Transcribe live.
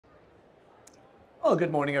Well,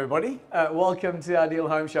 good morning, everybody. Welcome to our Deal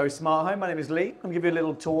Home Show, Smart Home. My name is Lee. I'm going to give you a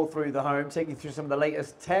little tour through the home, take you through some of the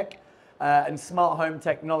latest tech and smart home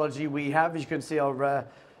technology we have. As you can see, our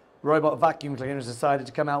robot vacuum cleaner has decided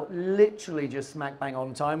to come out literally just smack bang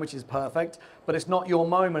on time, which is perfect, but it's not your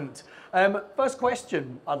moment. First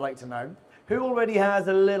question I'd like to know, who already has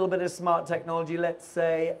a little bit of smart technology, let's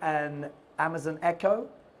say an Amazon Echo?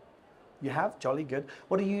 You have? Jolly good.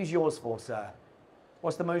 What do you use yours for, sir?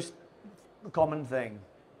 What's the most common thing?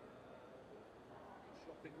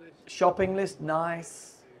 Shopping list,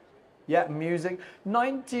 nice. Yeah, music.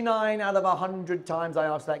 99 out of 100 times I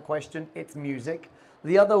ask that question, it's music.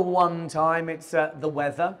 The other one time, it's the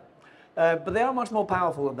weather. But they are much more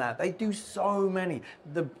powerful than that. They do so many.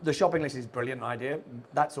 The shopping list is a brilliant idea.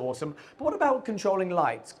 That's awesome. But what about controlling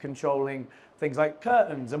lights, controlling things like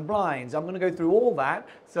curtains and blinds? I'm going to go through all that.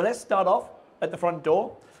 So let's start off at the front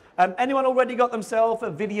door. Anyone already got themselves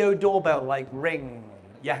a video doorbell like Ring?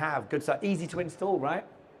 You have. Good stuff. Easy to install, right?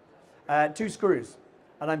 2 screws.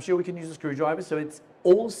 And I'm sure we can use a screwdriver. So it's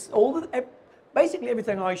basically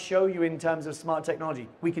everything I show you in terms of smart technology,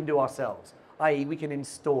 we can do ourselves, i.e. we can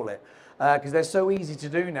install it because they're so easy to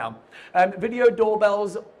do now. Video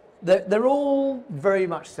doorbells, they're all very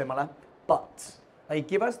much similar, but they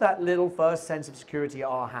give us that little first sense of security at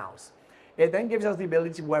our house. It then gives us the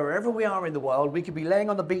ability to, wherever we are in the world, we could be laying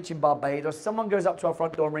on the beach in Barbados, someone goes up to our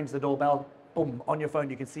front door and rings the doorbell, boom, on your phone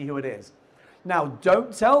you can see who it is. Now,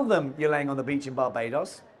 don't tell them you're laying on the beach in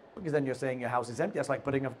Barbados, because then you're saying your house is empty. That's like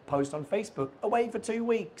putting a post on Facebook, away for 2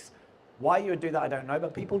 weeks. Why you would do that, I don't know,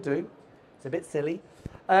 but people do. It's a bit silly.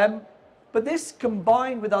 But this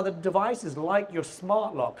combined with other devices like your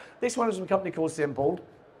smart lock. This one is from a company called Simple.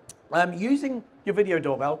 Using your video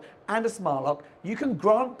doorbell and a smart lock, you can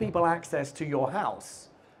grant people access to your house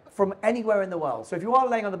from anywhere in the world. So if you are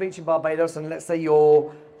laying on the beach in Barbados and let's say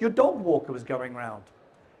your dog walker was going around,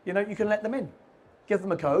 you know, you can let them in. Give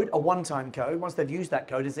them a code, a one-time code. Once they've used that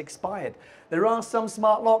code, it's expired. There are some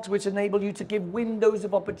smart locks which enable you to give windows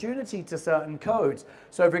of opportunity to certain codes.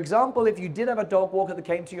 So for example, if you did have a dog walker that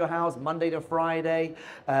came to your house Monday to Friday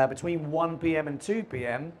between 1 p.m. and 2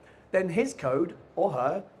 p.m., then his code or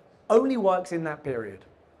her only works in that period.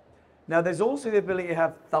 Now there's also the ability to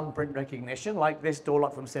have thumbprint recognition like this door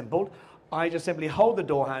lock from Simple. I just simply hold the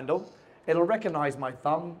door handle, it'll recognize my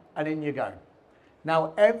thumb and in you go.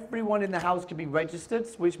 Now everyone in the house can be registered,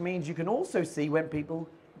 which means you can also see when people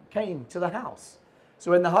came to the house.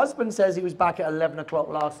 So when the husband says he was back at 11 o'clock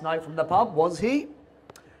last night from the pub, was he?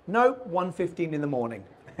 No, 1:15 in the morning.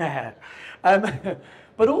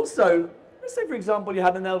 But also, let's say for example you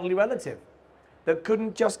had an elderly relative that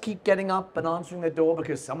couldn't just keep getting up and answering the door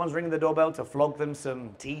because someone's ringing the doorbell to flog them some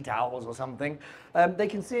tea towels or something. They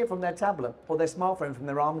can see it from their tablet or their smartphone from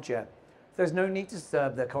their armchair. There's no need to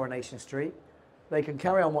serve their Coronation Street. They can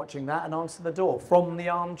carry on watching that and answer the door from the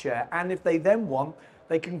armchair. And if they then want,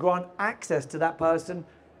 they can grant access to that person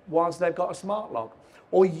whilst they've got a smart lock.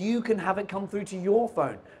 Or you can have it come through to your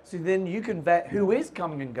phone. So then you can vet who is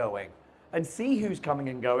coming and going and see who's coming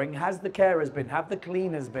and going. Has the carers been? Have the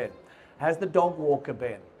cleaners been? Has the dog walker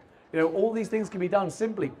been? You know, all these things can be done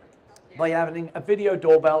simply by having a video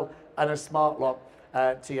doorbell and a smart lock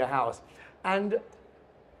to your house. And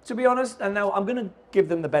to be honest, and now I'm going to give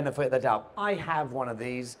them the benefit of the doubt. I have one of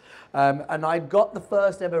these, and I got the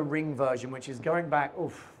first ever Ring version, which is going back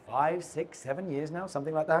 5, 6, 7 years now,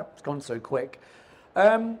 something like that. It's gone so quick.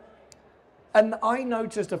 And I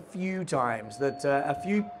noticed a few times that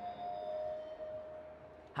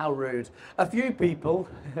how rude. A few people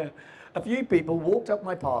walked up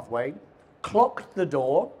my pathway, clocked the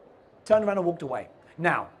door, turned around and walked away.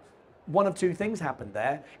 Now, one of 2 things happened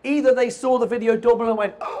there. Either they saw the video doorbell and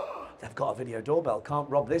went, oh, they've got a video doorbell, can't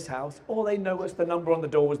rob this house, or they noticed the number on the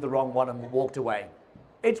door was the wrong one and walked away.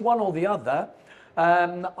 It's one or the other.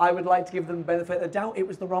 I would like to give them the benefit of the doubt. It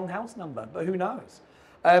was the wrong house number, but who knows?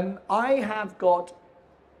 I have got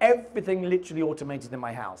everything literally automated in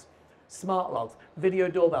my house. Smart locks, video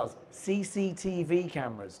doorbells, CCTV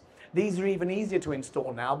cameras. These are even easier to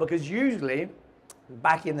install now because usually,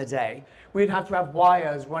 back in the day, we'd have to have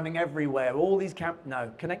wires running everywhere. All these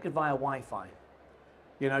connected via Wi-Fi.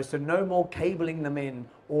 You know, so no more cabling them in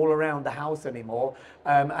all around the house anymore.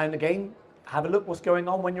 And again, have a look what's going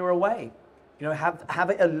on when you're away. You know, have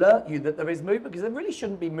it alert you that there is movement because there really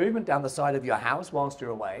shouldn't be movement down the side of your house whilst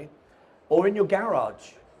you're away, or in your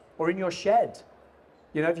garage, or in your shed.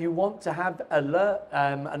 You know, if you want to have an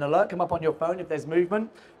alert come up on your phone if there's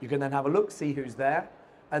movement, you can then have a look, see who's there,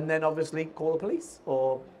 and then obviously call the police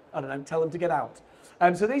or, I don't know, tell them to get out.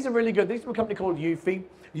 So these are really good. These are from a company called Eufy.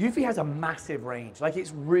 Eufy has a massive range. Like,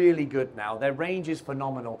 it's really good now. Their range is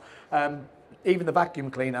phenomenal. Even the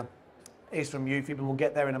vacuum cleaner is from Eufy, but we'll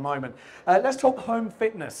get there in a moment. Let's talk home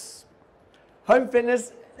fitness. Home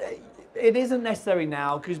fitness, it isn't necessary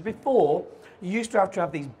now, because before you used to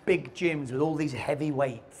have these big gyms with all these heavy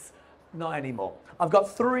weights. Not anymore. I've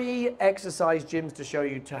got 3 exercise gyms to show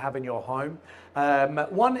you to have in your home.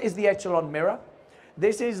 One is the Echelon Mirror.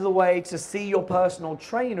 This is the way to see your personal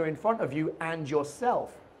trainer in front of you and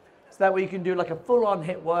yourself. So that way you can do like a full-on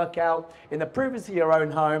HIIT workout in the privacy of your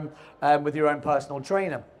own home with your own personal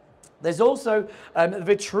trainer. There's also the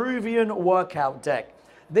Vitruvian workout deck.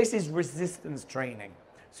 This is resistance training.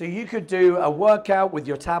 So you could do a workout with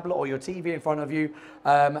your tablet or your TV in front of you,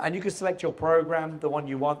 and you could select your program, the one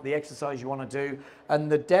you want, the exercise you want to do, and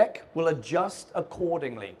the deck will adjust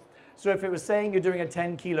accordingly. So if it was saying you're doing a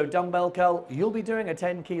 10-kilo dumbbell curl, you'll be doing a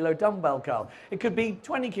 10-kilo dumbbell curl. It could be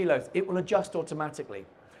 20 kilos. It will adjust automatically.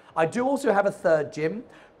 I do also have a third gym,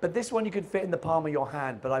 but this one you could fit in the palm of your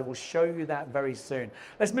hand, but I will show you that very soon.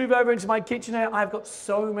 Let's move over into my kitchen here. I've got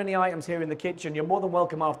so many items here in the kitchen. You're more than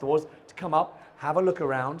welcome afterwards to come up, have a look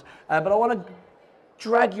around. But I want to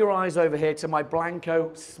drag your eyes over here to my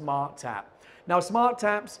Blanco Smart Tap. Now, Smart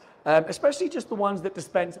Taps, especially just the ones that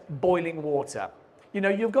dispense boiling water. You know,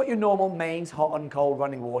 you've got your normal mains, hot and cold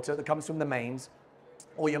running water that comes from the mains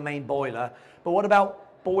or your main boiler. But what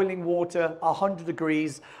about boiling water, 100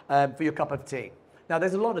 degrees for your cup of tea? Now,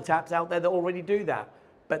 there's a lot of taps out there that already do that.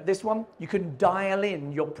 But this one, you can dial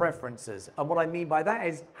in your preferences. And what I mean by that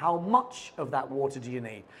is how much of that water do you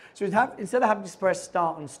need? So instead of having to press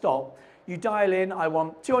start and stop, you dial in, I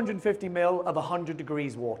want 250 ml of 100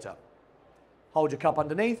 degrees water. Hold your cup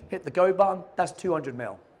underneath, hit the go button, that's 200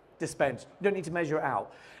 ml. Dispense. You don't need to measure it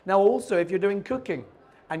out. Now also, if you're doing cooking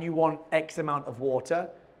and you want X amount of water,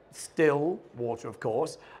 still water of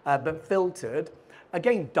course, but filtered,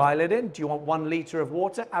 again, dial it in. Do you want 1 litre of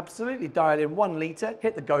water? Absolutely, dial in 1 litre,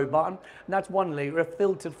 hit the go button, and that's 1 litre of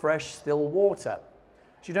filtered fresh still water.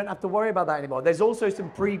 So you don't have to worry about that anymore. There's also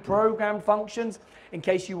some pre-programmed functions in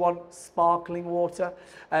case you want sparkling water,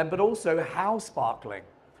 but also how sparkling.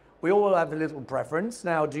 We all have a little preference.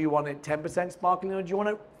 Now, do you want it 10% sparkling or do you want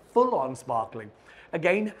it full-on sparkling?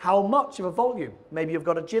 Again, how much of a volume? Maybe you've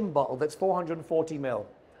got a gym bottle that's 440 ml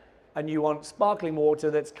and you want sparkling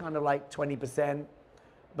water that's kind of like 20%,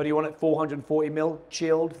 but you want it 440 ml,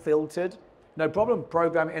 chilled, filtered. No problem,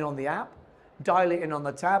 program it in on the app, dial it in on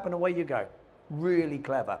the tap, and away you go. Really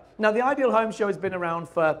clever. Now, the Ideal Home Show has been around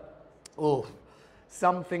for,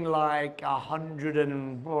 something like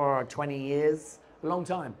 120 years, a long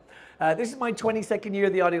time. This is my 22nd year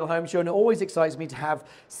of the Ideal Home Show, and it always excites me to have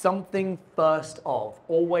something first of,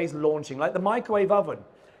 always launching. Like the microwave oven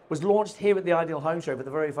was launched here at the Ideal Home Show for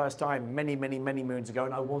the very first time many, many, many moons ago,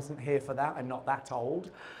 and I wasn't here for that. I'm not that old.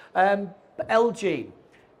 But LG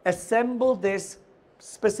assembled this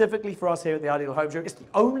specifically for us here at the Ideal Home Show. It's the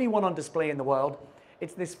only one on display in the world.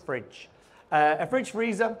 It's this fridge. A fridge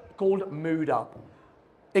freezer called Mood Up.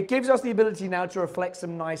 It gives us the ability now to reflect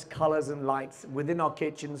some nice colors and lights within our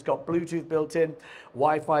kitchen. It's got Bluetooth built in,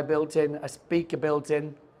 Wi-Fi built in, a speaker built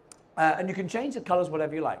in, and you can change the colors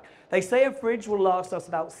whatever you like. They say a fridge will last us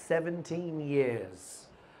about 17 years.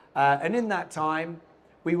 And in that time,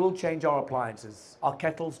 we will change our appliances. Our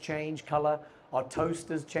kettles change color, our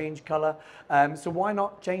toasters change color. So why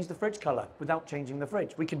not change the fridge color without changing the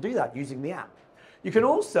fridge? We can do that using the app. You can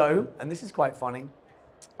also, and this is quite funny,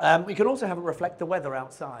 we can also have it reflect the weather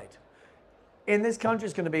outside. In this country,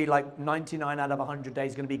 it's going to be like 99 out of 100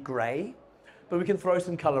 days going to be grey, but we can throw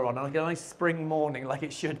some colour on, like a nice spring morning like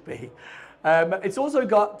it should be. It's also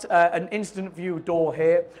got an instant view door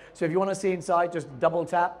here, so if you want to see inside, just double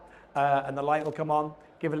tap and the light will come on.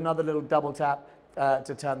 Give it another little double tap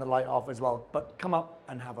to turn the light off as well, but come up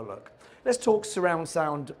and have a look. Let's talk surround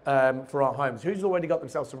sound for our homes. Who's already got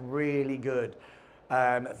themselves some really good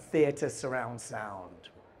theatre surround sound?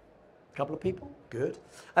 A couple of people, good.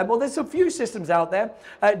 Well, there's a few systems out there.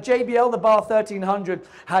 JBL, the Bar 1300,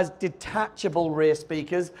 has detachable rear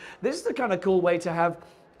speakers. This is the kind of cool way to have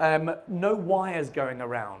no wires going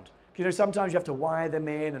around. You know, sometimes you have to wire them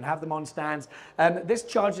in and have them on stands. This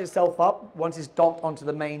charges itself up once it's docked onto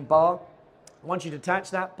the main bar. Once you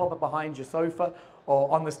detach that, pop it behind your sofa,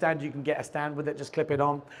 or on the stand, you can get a stand with it, just clip it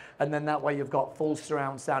on, and then that way you've got full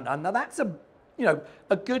surround sound. And now that's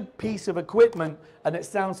a good piece of equipment, and it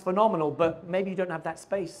sounds phenomenal, but maybe you don't have that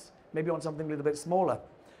space. Maybe you want something a little bit smaller.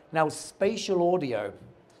 Now, spatial audio,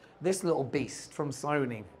 this little beast from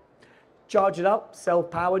Sony. Charge it up,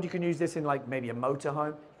 self-powered. You can use this in like maybe a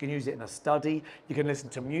motorhome. You can use it in a study. You can listen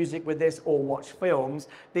to music with this or watch films.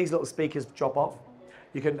 These little speakers drop off.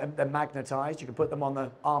 They're magnetized. You can put them on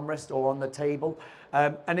the armrest or on the table.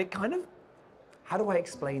 And it kind of, how do I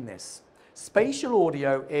explain this? Spatial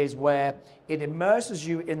audio is where it immerses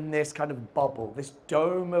you in this kind of bubble, this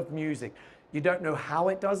dome of music. You don't know how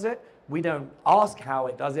it does it. We don't ask how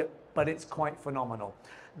it does it, but it's quite phenomenal.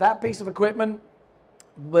 That piece of equipment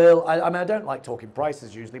will, I mean, I don't like talking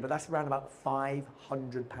prices usually, but that's around about £500.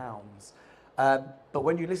 But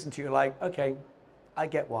when you listen to it, you're like, okay, I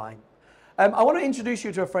get why. I want to introduce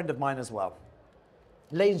you to a friend of mine as well.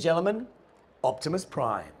 Ladies and gentlemen, Optimus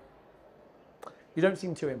Prime. You don't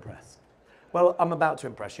seem too impressed. Well, I'm about to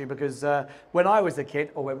impress you because when I was a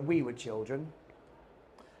kid, or when we were children,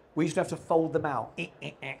 we used to have to fold them out,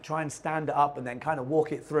 try and stand it up and then kind of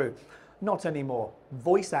walk it through. Not anymore.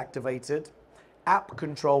 Voice activated, app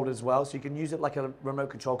controlled as well, so you can use it like a remote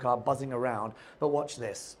control car buzzing around. But watch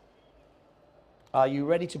this. Are you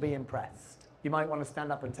ready to be impressed? You might want to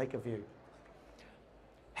stand up and take a view.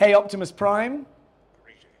 Hey, Optimus Prime,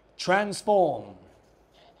 transform.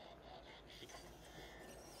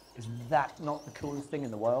 Is that not the coolest thing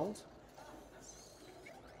in the world?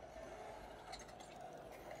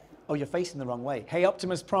 Oh, you're facing the wrong way. Hey,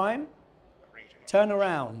 Optimus Prime, turn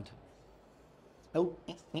around. Oh,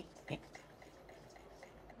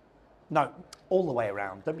 no, all the way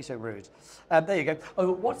around. Don't be so rude. There you go.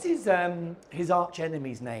 Oh, what's his arch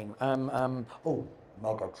enemy's name? Oh,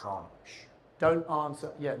 Megatron. Shh. Don't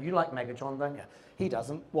answer. Yeah, you like Megatron, don't you? He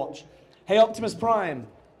doesn't. Watch. Hey, Optimus Prime.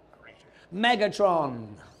 Megatron.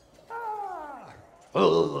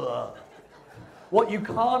 Ah. What you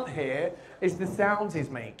can't hear is the sounds he's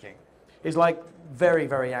making. He's like very,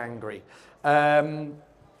 very angry. Look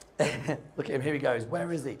at him. Here he goes.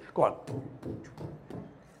 Where is he? Go on.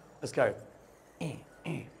 Let's go. He's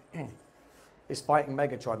fighting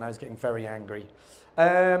Megatron now. He's getting very angry.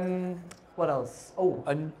 What else? Oh,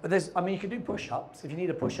 and there's, I mean, you can do push-ups. If you need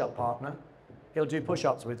a push-up partner, he'll do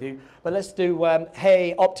push-ups with you. But let's do,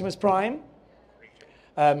 hey, Optimus Prime,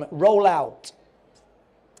 roll out.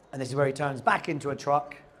 And this is where he turns back into a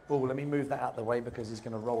truck. Oh, let me move that out of the way because he's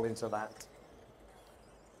going to roll into that.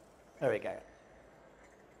 There we go.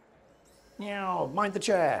 Meow, mind the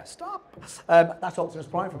chair, stop. That's Optimus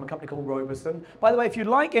Prime from a company called Roberson. By the way, if you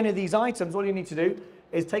like any of these items, all you need to do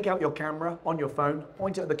is take out your camera on your phone,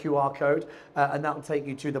 point it at the QR code, and that'll take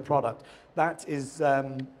you to the product. That is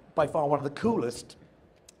by far one of the coolest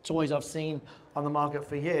toys I've seen on the market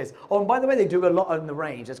for years. Oh, and by the way, they do a lot in the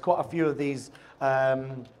range. There's quite a few of these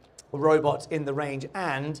robots in the range,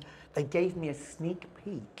 and they gave me a sneak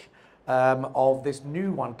peek of this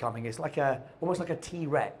new one coming. It's like almost like a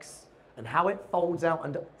T-Rex. And how it folds out,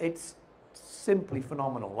 and it's simply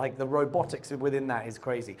phenomenal. Like the robotics within that is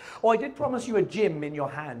crazy. Oh, I did promise you a gym in your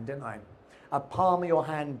hand, didn't I? A palm of your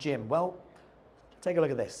hand gym. Well, take a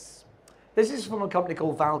look at this. This is from a company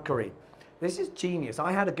called Valkyrie. This is genius.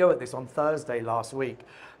 I had a go at this on Thursday last week.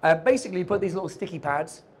 Basically, you put these little sticky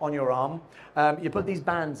pads on your arm, you put these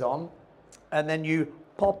bands on, and then you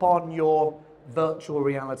pop on your virtual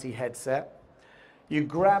reality headset. You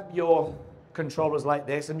grab your controllers like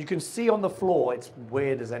this, and you can see on the floor, it's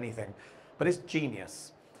weird as anything, but it's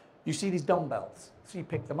genius. You see these dumbbells, so you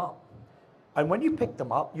pick them up. And when you pick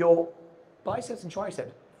them up, your biceps and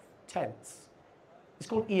triceps tense. It's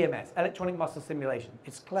called EMS, electronic muscle stimulation.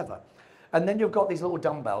 It's clever. And then you've got these little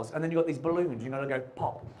dumbbells, and then you've got these balloons. You're gonna go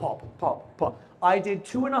pop, pop, pop, pop. I did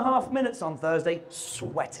 2.5 minutes on Thursday,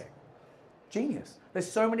 sweating. Genius.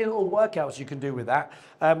 There's so many little workouts you can do with that,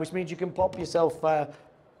 which means you can pop yourself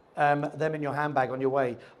them in your handbag on your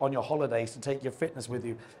way on your holidays to take your fitness with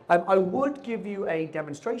you. I would give you a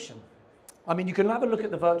demonstration. I mean, you can have a look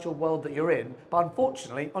at the virtual world that you're in, but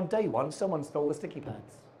unfortunately, on day one, someone stole the sticky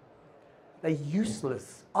pads. They're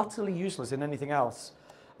useless, utterly useless in anything else,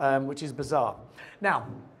 which is bizarre. Now,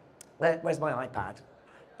 where's my iPad?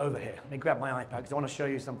 Over here. Let me grab my iPad because I want to show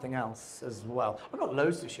you something else as well. I've got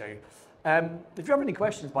loads to show you. If you have any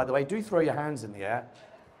questions, by the way, do throw your hands in the air.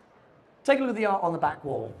 Take a look at the art on the back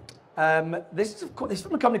wall. This is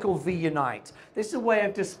from a company called V-Unite. This is a way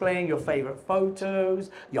of displaying your favorite photos,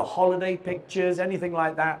 your holiday pictures, anything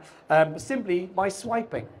like that, simply by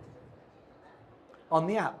swiping on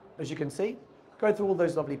the app, as you can see. Go through all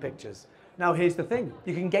those lovely pictures. Now, here's the thing.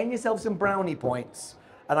 You can gain yourself some brownie points.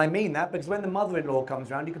 And I mean that because when the mother-in-law comes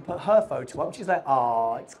around, you can put her photo up. She's like,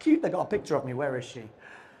 oh, it's cute. They got a picture of me. Where is she?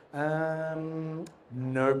 Nope,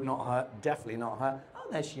 not her. Definitely not her. Oh,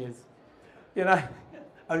 there she is. You know,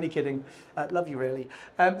 only kidding. Love you, really.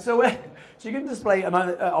 So you can display, and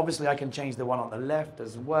obviously I can change the one on the left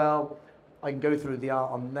as well. I can go through the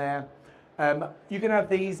art on there. You can have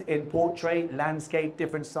these in portrait, landscape,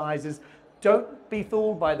 different sizes. Don't be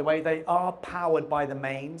fooled, by the way, they are powered by the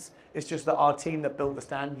mains. It's just that our team that built the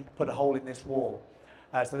stand put a hole in this wall.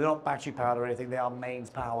 So they're not battery powered or anything, they are mains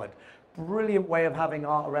powered. Brilliant way of having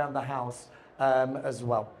art around the house as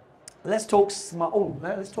well. Let's talk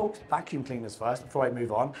let's talk vacuum cleaners first before I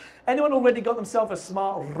move on. Anyone already got themselves a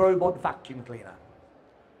smart robot vacuum cleaner?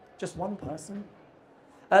 Just one person?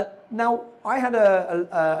 Now, I had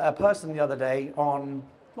a person the other day on,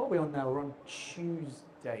 what are we on now? We're on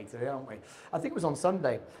Tuesday today, aren't we? I think it was on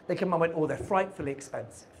Sunday. They came and went, oh, they're frightfully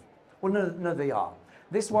expensive. Well, no, they are.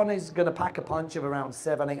 This one is going to pack a punch of around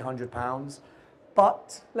 £700-800.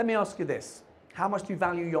 But let me ask you this. How much do you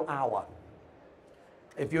value your hour?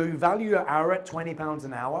 If you value your hour at £20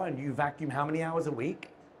 an hour and you vacuum how many hours a week?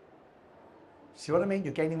 See what I mean?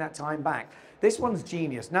 You're gaining that time back. This one's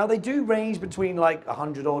genius. Now, they do range between like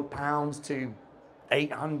 £100 odd to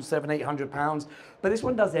 £700-800, but this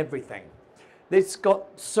one does everything. It's got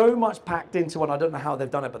so much packed into one. I don't know how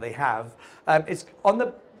they've done it, but they have. It's on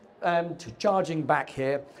the charging back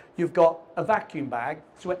here. You've got a vacuum bag,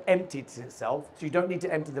 so it empties itself. So you don't need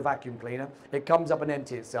to empty the vacuum cleaner. It comes up and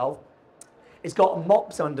empties itself. It's got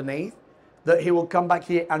mops underneath that he will come back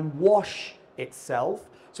here and wash itself.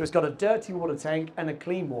 So it's got a dirty water tank and a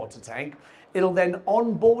clean water tank. It'll then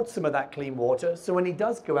onboard some of that clean water. So when he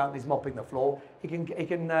does go out and he's mopping the floor, he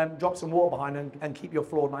can drop some water behind and keep your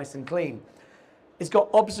floor nice and clean. It's got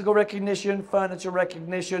obstacle recognition, furniture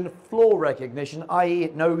recognition, floor recognition, i.e.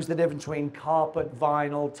 it knows the difference between carpet,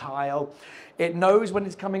 vinyl, tile. It knows when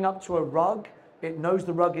it's coming up to a rug. It knows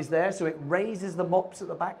the rug is there, so it raises the mops at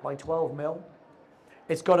the back by 12 mil.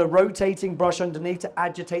 It's got a rotating brush underneath to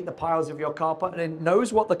agitate the piles of your carpet, and it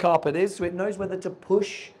knows what the carpet is, so it knows whether to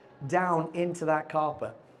push down into that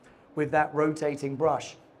carpet with that rotating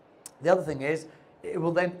brush. The other thing is, it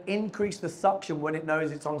will then increase the suction when it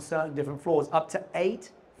knows it's on certain different floors, up to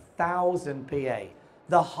 8,000 PA,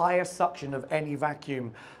 the highest suction of any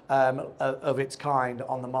vacuum of its kind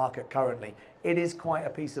on the market currently. It is quite a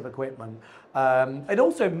piece of equipment. It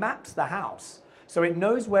also maps the house. So it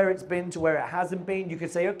knows where it's been to where it hasn't been. You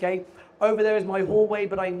could say, okay, over there is my hallway,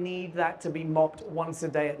 but I need that to be mopped once a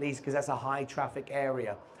day at least because that's a high traffic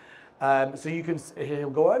area. So he'll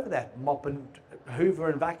go over there, mop and hoover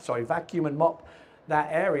and vacuum and mop that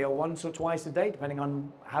area once or twice a day, depending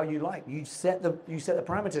on how you like. You set the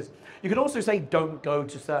parameters. You could also say don't go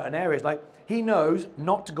to certain areas. Like he knows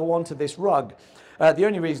not to go onto this rug. The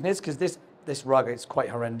only reason is because this rug is quite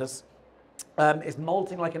horrendous. It's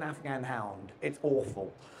molting like an Afghan hound. It's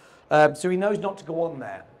awful. So he knows not to go on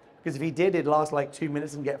there. Because if he did, it'd last like 2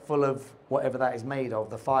 minutes and get full of whatever that is made of,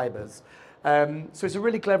 the fibers. So it's a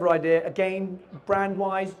really clever idea. Again,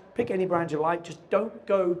 brand-wise, pick any brand you like. Just don't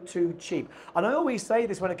go too cheap. And I always say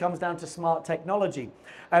this when it comes down to smart technology.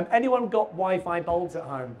 Anyone got Wi-Fi bulbs at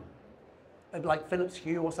home? Like Philips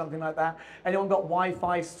Hue or something like that? Anyone got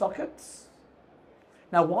Wi-Fi sockets?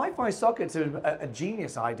 Now, Wi-Fi sockets are a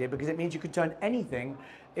genius idea because it means you can turn anything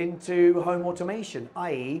into home automation,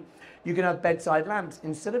 i.e. you can have bedside lamps.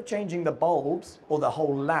 Instead of changing the bulbs or the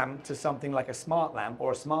whole lamp to something like a smart lamp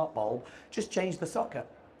or a smart bulb, just change the socket.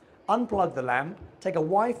 Unplug the lamp, take a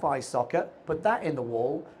Wi-Fi socket, put that in the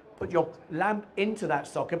wall, put your lamp into that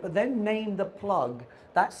socket, but then name the plug.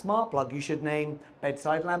 That smart plug you should name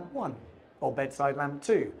bedside lamp 1 or bedside lamp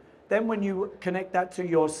 2. Then when you connect that to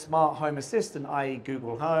your smart home assistant, i.e.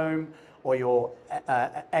 Google Home or your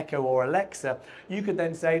Echo or Alexa, you could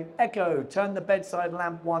then say, Echo, turn the bedside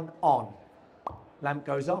lamp 1 on. Lamp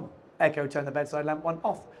goes on. Echo, turn the bedside lamp 1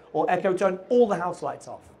 off. Or Echo, turn all the house lights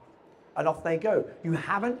off. And off they go. You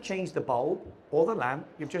haven't changed the bulb or the lamp,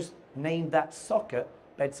 you've just named that socket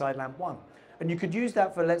bedside lamp 1. And you could use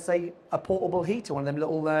that for, let's say, a portable heater, one of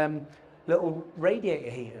them little radiator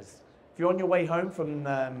heaters. If you're on your way home from,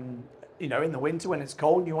 in the winter when it's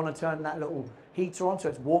cold, and you want to turn that little heater on so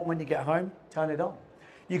it's warm when you get home, turn it on.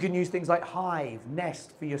 You can use things like Hive,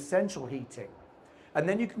 Nest for your central heating. And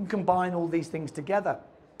then you can combine all these things together.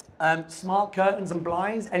 Smart curtains and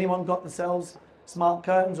blinds. Anyone got themselves smart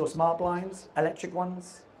curtains or smart blinds? Electric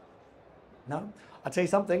ones? No? I'll tell you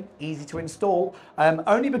something, easy to install.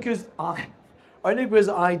 Only because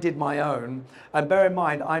I did my own. And bear in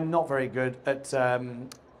mind, I'm not very good at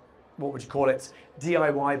what would you call it,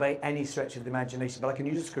 DIY by any stretch of the imagination, but I can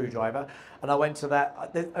use a screwdriver. And I went to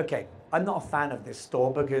that, okay, I'm not a fan of this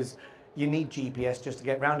store because you need GPS just to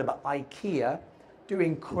get around it, but IKEA do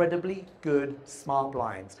incredibly good smart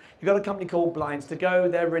blinds. You've got a company called Blinds to Go.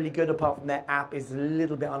 They're really good, apart from their app is a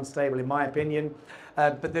little bit unstable in my opinion.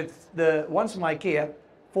 But the ones from IKEA,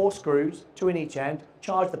 4 screws, 2 in each end,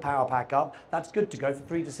 charge the power pack up. That's good to go for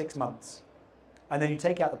 3 to 6 months. And then you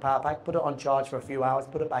take out the power pack, put it on charge for a few hours,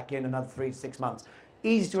 put it back in another 3 to 6 months.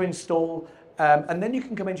 Easy to install, And then you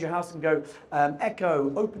can come into your house and go,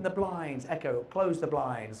 Echo, open the blinds, Echo, close the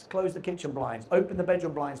blinds, close the kitchen blinds, open the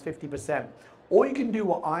bedroom blinds 50%. Or you can do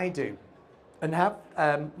what I do and have,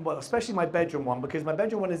 well, especially my bedroom one, because my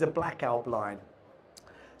bedroom one is a blackout blind.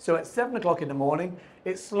 So at 7 o'clock in the morning,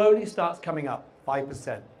 it slowly starts coming up,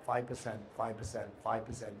 5%, 5%, 5%,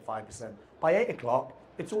 5%, 5%. By 8 o'clock,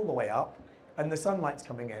 it's all the way up and the sunlight's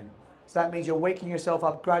coming in. So that means you're waking yourself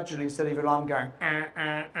up gradually instead of your alarm going,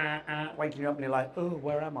 waking you up and you're like, oh,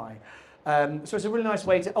 where am I? So it's a really nice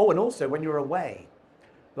way to, oh, and also when you're away,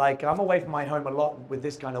 like I'm away from my home a lot with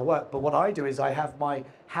this kind of work, but what I do is I have my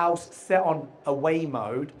house set on away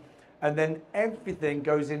mode and then everything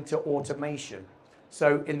goes into automation.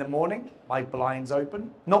 So in the morning, my blinds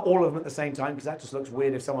open, not all of them at the same time because that just looks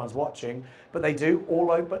weird if someone's watching, but they do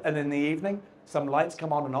all open. And in the evening, some lights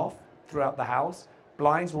come on and off throughout the house.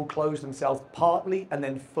 Blinds will close themselves partly and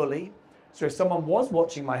then fully. So if someone was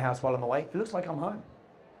watching my house while I'm away, it looks like I'm home.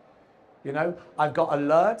 You know, I've got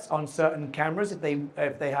alerts on certain cameras.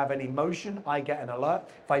 If they have any motion, I get an alert.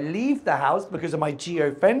 If I leave the house because of my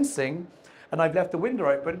geofencing and I've left the window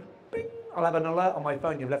open, bing, I'll have an alert on my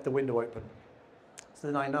phone, you've left the window open. So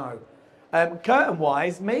then I know.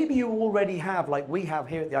 Curtain-wise, maybe you already have, like we have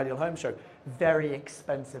here at the Ideal Home Show, very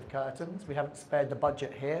expensive curtains. We haven't spared the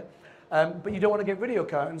budget here. But you don't want to get rid of your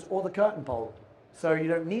curtains or the curtain pole. So you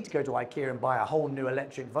don't need to go to IKEA and buy a whole new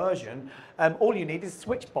electric version. All you need is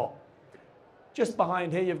SwitchBot. Just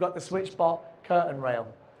behind here, you've got the SwitchBot curtain rail.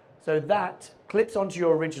 So that clips onto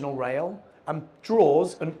your original rail and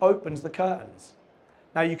draws and opens the curtains.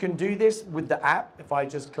 Now you can do this with the app. If I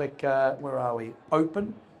just click, where are we?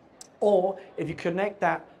 Open. Or if you connect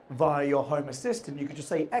that via your Home Assistant, you can just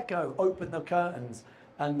say, Echo, open the curtains.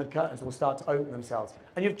 And the curtains will start to open themselves.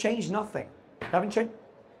 And you've changed nothing. You haven't changed.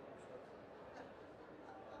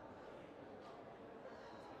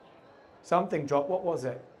 Something dropped. What was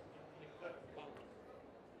it?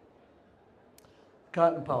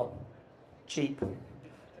 Curtain pole. Cheap.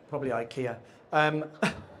 Probably IKEA.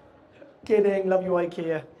 Kidding. Love you,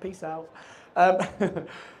 IKEA. Peace out.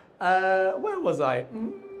 Where was I?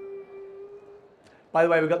 By the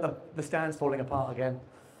way, we've got the stands falling apart again.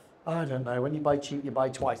 I don't know. When you buy cheap, you buy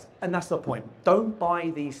twice. And that's the point. Don't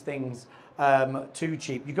buy these things too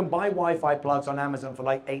cheap. You can buy Wi-Fi plugs on Amazon for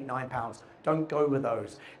like £8, £9. Don't go with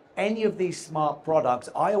those. Any of these smart products,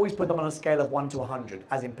 I always put them on a scale of 1 to 100,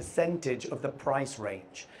 as in percentage of the price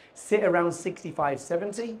range. Sit around 65,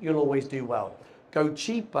 70, you'll always do well. Go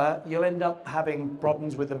cheaper, you'll end up having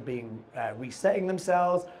problems with them being resetting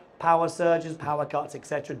themselves, power surges, power cuts,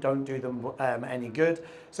 etc. Don't do them any good.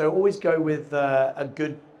 So always go with a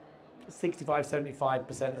good 65,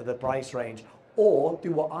 75% of the price range, or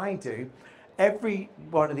do what I do. Every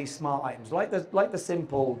one of these smart items, like the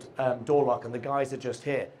simple door lock, and the guys are just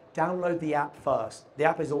here, download the app first. The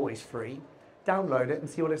app is always free. Download it and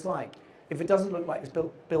see what it's like. If it doesn't look like it's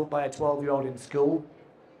built by a 12-year-old in school,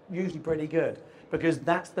 usually pretty good, because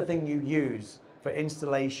that's the thing you use for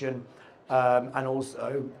installation and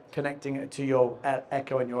also connecting it to your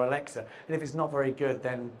Echo and your Alexa. And if it's not very good,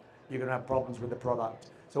 then you're going to have problems with the product.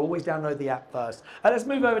 So always download the app first. Let's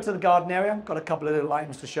move over to the garden area. Got a couple of little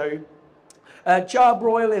items to show you.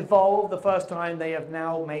 Char-Broil Evolve, the first time they have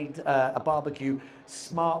now made a barbecue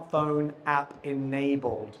smartphone app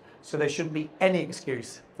enabled. So there shouldn't be any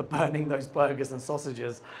excuse for burning those burgers and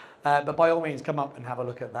sausages. But by all means, come up and have a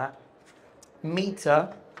look at that.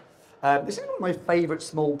 Meter. This is one of my favorite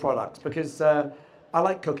small products because I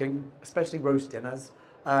like cooking, especially roast dinners,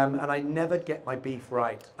 and I never get my beef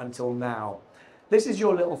right until now. This is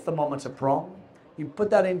your little thermometer prong. You put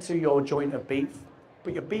that into your joint of beef,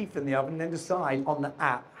 put your beef in the oven, then decide on the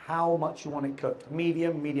app how much you want it cooked.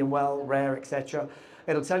 Medium, medium well, rare, etc.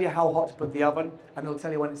 It'll tell you how hot to put the oven, and it'll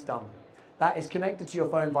tell you when it's done. That is connected to your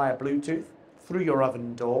phone via Bluetooth through your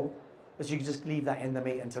oven door. So you can just leave that in the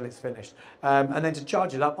meat until it's finished. And then to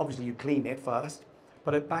charge it up, obviously you clean it first,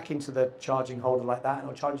 put it back into the charging holder like that, and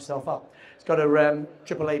it'll charge itself up. It's got a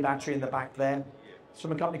AAA battery in the back there. It's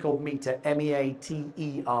from a company called Meter,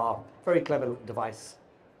 M-E-A-T-E-R. Very clever little device.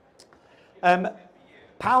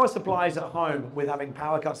 Power supplies at home with having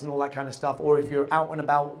power cuts and all that kind of stuff, or if you're out and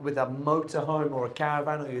about with a motorhome or a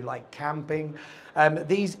caravan, or you like camping,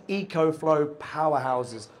 these EcoFlow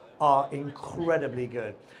powerhouses are incredibly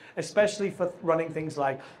good, especially for running things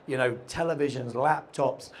like, you know, televisions,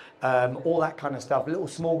 laptops, all that kind of stuff. Little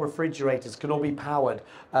small refrigerators can all be powered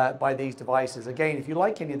by these devices. Again, if you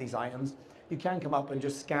like any of these items, you can come up and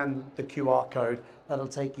just scan the QR code. That'll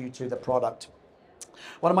take you to the product.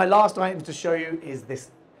 One of my last items to show you is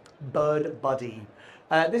this Bird Buddy.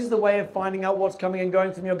 This is the way of finding out what's coming and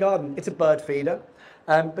going from your garden. It's a bird feeder.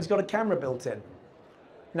 but it's got a camera built in.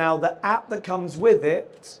 Now, the app that comes with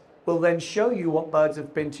it will then show you what birds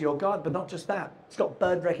have been to your garden, but not just that. It's got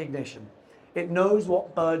bird recognition. It knows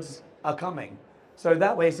what birds are coming. So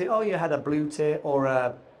that way, you say, oh, you had a blue tit or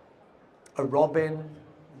a robin,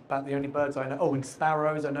 about the only birds I know. Oh, and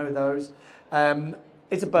sparrows, I know those.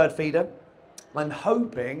 It's a bird feeder. I'm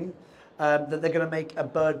hoping that they're going to make a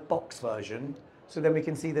bird box version so then we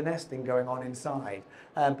can see the nesting going on inside.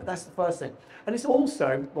 But that's the first thing. And it's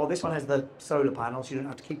also, well, this one has the solar panel, so you don't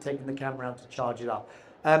have to keep taking the camera out to charge it up.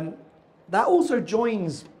 That also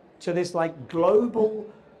joins to this like global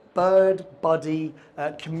bird buddy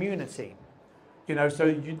community. You know,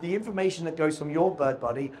 so the information that goes from your bird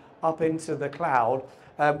buddy up into the cloud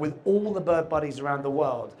with all the bird buddies around the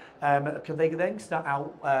world, they can then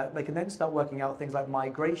start working out things like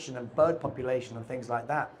migration and bird population and things like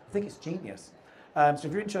that. I think it's genius. So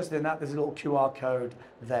if you're interested in that, there's a little QR code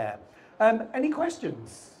there. Any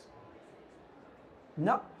questions?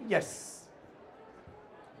 No? Yes.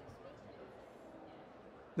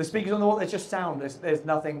 The speakers on the wall, they're just sound. There's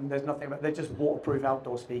nothing, they're just waterproof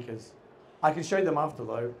outdoor speakers. I can show you them after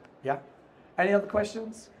though. Yeah? Any other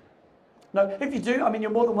questions? No? If you do, I mean, you're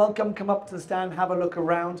more than welcome. Come up to the stand, have a look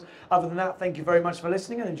around. Other than that, thank you very much for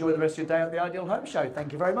listening and enjoy the rest of your day at the Ideal Home Show.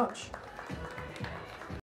 Thank you very much.